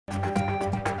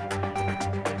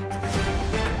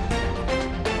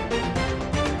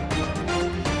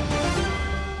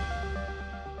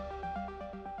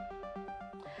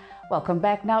Welcome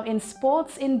back. Now in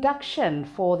sports, induction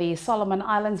for the Solomon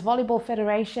Islands Volleyball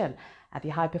Federation at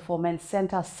the High Performance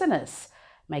Centre Sinners,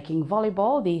 making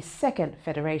volleyball the second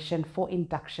federation for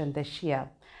induction this year.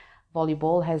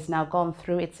 Volleyball has now gone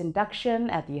through its induction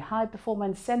at the High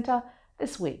Performance Centre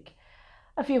this week.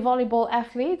 A few volleyball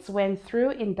athletes went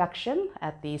through induction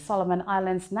at the Solomon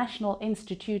Islands National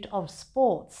Institute of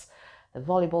Sports. The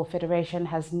Volleyball Federation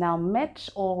has now met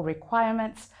all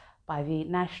requirements by the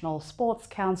National Sports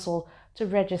Council to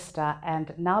register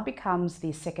and now becomes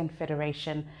the second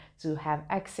federation to have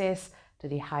access to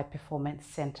the High Performance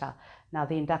Centre. Now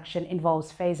the induction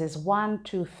involves phases 1,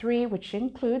 2, 3, which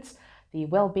includes the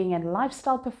well-being and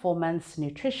lifestyle performance,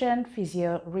 nutrition,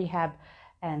 physio, rehab,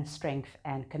 and strength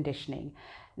and conditioning.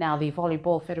 Now the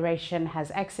Volleyball Federation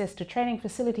has access to training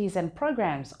facilities and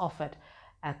programs offered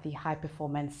at the High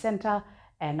Performance Centre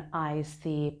and eyes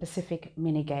the Pacific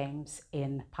Mini Games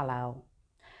in Palau.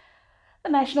 The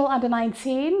National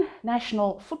Under-19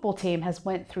 national football team has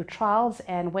went through trials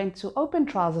and went to open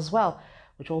trials as well,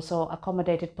 which also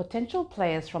accommodated potential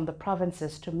players from the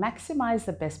provinces to maximize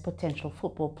the best potential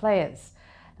football players.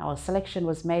 Now a selection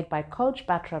was made by coach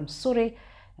Batram Suri,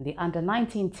 and the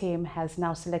Under-19 team has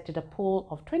now selected a pool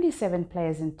of 27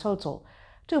 players in total.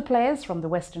 2 players from the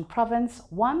Western Province,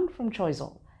 1 from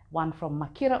Choiseul, 1 from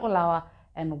Makira Ulawa,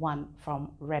 and 1 from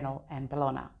Reno and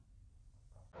Bellona.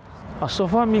 So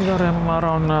far, we got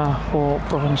around 4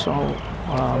 provincial,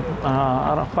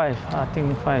 around 5, I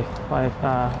think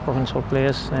 5 provincial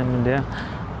players in there.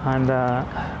 And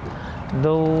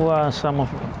though some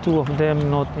 2 of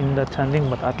them not in the standing,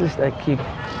 but at least I keep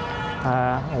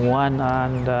 1,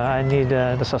 and I need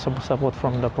the support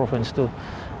from the province too.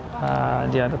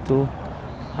 The other 2,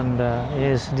 and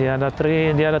yes, the other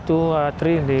 3, the other 2,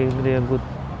 3, they are good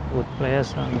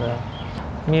players, and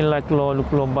me like look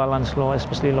low balance low,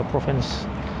 especially low province.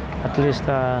 At least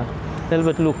little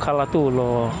bit look kala too,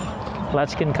 low light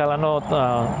skin kala not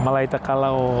Malaita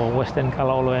kala or Western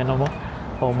kala or enomo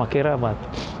or Makira, but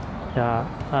yeah.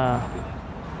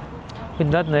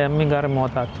 With that, me got more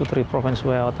 2-3 province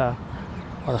where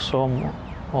or some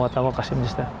or Kasim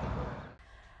this.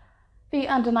 The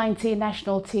Under-19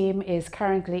 national team is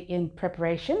currently in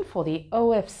preparation for the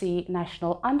OFC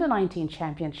National Under-19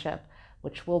 Championship,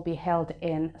 which will be held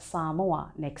in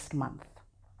Samoa next month.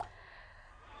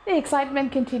 The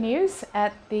excitement continues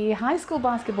at the high school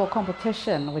basketball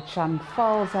competition, which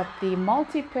unfolds at the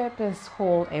multi-purpose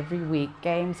hall every week.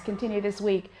 Games continue this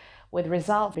week with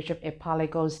result. Bishop Epale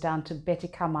goes down to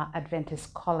Betikama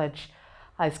Adventist College.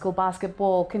 High school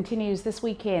basketball continues this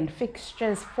weekend.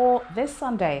 Fixtures for this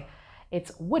Sunday: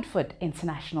 it's Woodford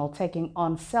International taking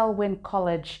on Selwyn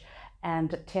College and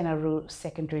Tenaru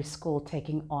Secondary School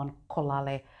taking on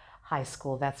Kolale High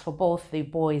School. That's for both the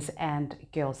boys and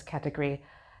girls category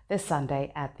this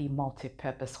Sunday at the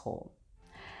multi-purpose hall.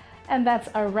 And that's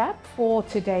a wrap for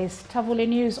today's Tavuli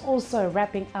News, also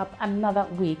wrapping up another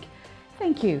week.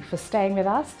 Thank you for staying with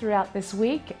us throughout this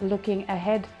week. Looking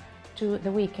ahead to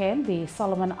the weekend, the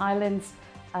Solomon Islands,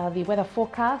 the weather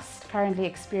forecast currently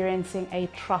experiencing a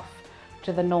trough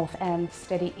to the north and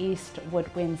steady eastward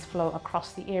winds flow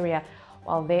across the area.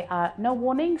 While there are no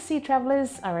warnings, sea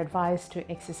travellers are advised to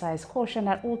exercise caution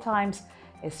at all times,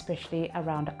 especially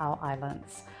around our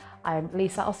islands. I'm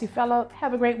Lisa Osifello.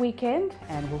 Have a great weekend,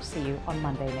 and we'll see you on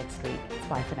Monday next week.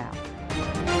 Bye for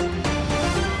now.